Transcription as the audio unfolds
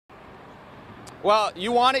Well,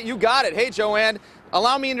 you want it, you got it. Hey, Joanne,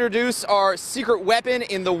 allow me to introduce our secret weapon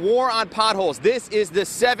in the war on potholes. This is the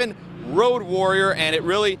 7 Road Warrior, and it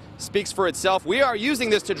really speaks for itself. We are using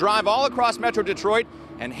this to drive all across Metro Detroit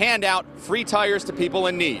and hand out free tires to people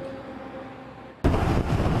in need.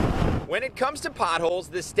 When it comes to potholes,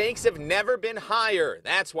 the stakes have never been higher.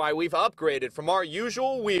 That's why we've upgraded from our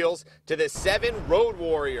usual wheels to the 7 Road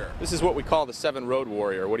Warrior. This is what we call the 7 Road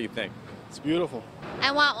Warrior. What do you think? It's beautiful.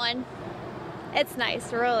 I want one. It's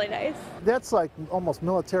nice, really nice. That's like almost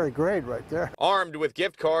military grade right there. Armed with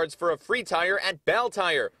gift cards for a free tire at Bell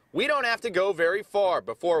Tire, we don't have to go very far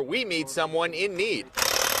before we meet someone in need.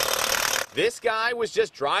 This guy was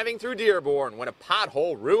just driving through Dearborn when a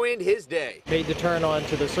pothole ruined his day. Made the turn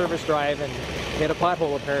onto the service drive and hit a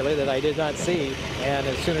pothole apparently that I did not see, and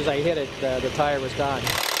as soon as I hit it, the tire was gone.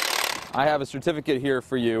 I have a certificate here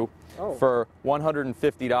for you for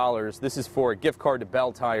 $150. This is for a gift card to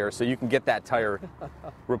Bell Tire, so you can get that tire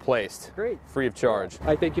replaced. Great. Free of charge.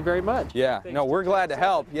 I thank you very much. Yeah, Thanks. no, we're glad to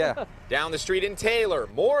help, yeah. Down the street in Taylor,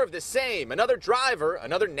 more of the same. Another driver,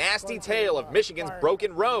 another nasty tale of Michigan's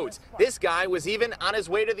broken roads. This guy was even on his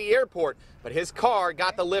way to the airport, but his car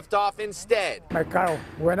got the lift off instead. My car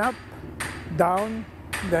went up, down,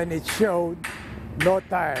 then it showed no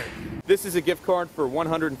tires. This is a gift card for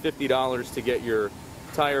 $150 to get your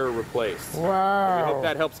tire replaced. Wow. We hope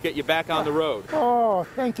that helps get you back on the road. Oh,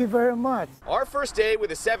 thank you very much. Our first day with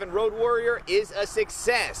the 7 Road Warrior is a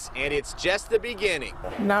success, and it's just the beginning.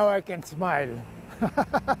 Now I can smile.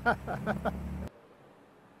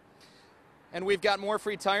 And we've got more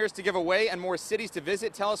free tires to give away and more cities to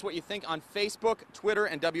visit. Tell us what you think on Facebook, Twitter,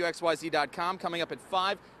 and WXYZ.com. Coming up at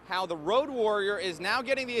 5, how the Road Warrior is now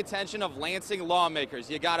getting the attention of Lansing lawmakers.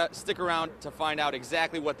 You got to stick around to find out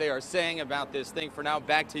exactly what they are saying about this thing. For now,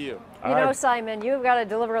 back to you. You know, Simon, you've got to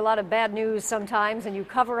deliver a lot of bad news sometimes, and you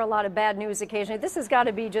cover a lot of bad news occasionally. This has got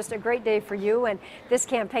to be just a great day for you and this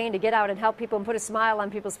campaign to get out and help people and put a smile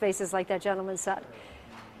on people's faces like that gentleman said.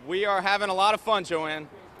 We are having a lot of fun, Joanne.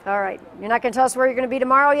 All right. You're not going to tell us where you're going to be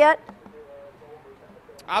tomorrow yet?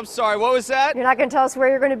 I'm sorry, what was that? You're not going to tell us where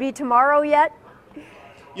you're going to be tomorrow yet?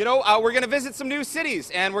 You know, we're going to visit some new cities,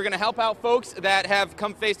 and we're going to help out folks that have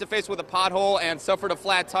come face-to-face with a pothole and suffered a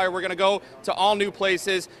flat tire. We're going to go to all new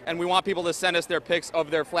places, and we want people to send us their pics of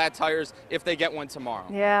their flat tires if they get one tomorrow.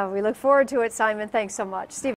 Yeah, we look forward to it, Simon. Thanks so much. Steve.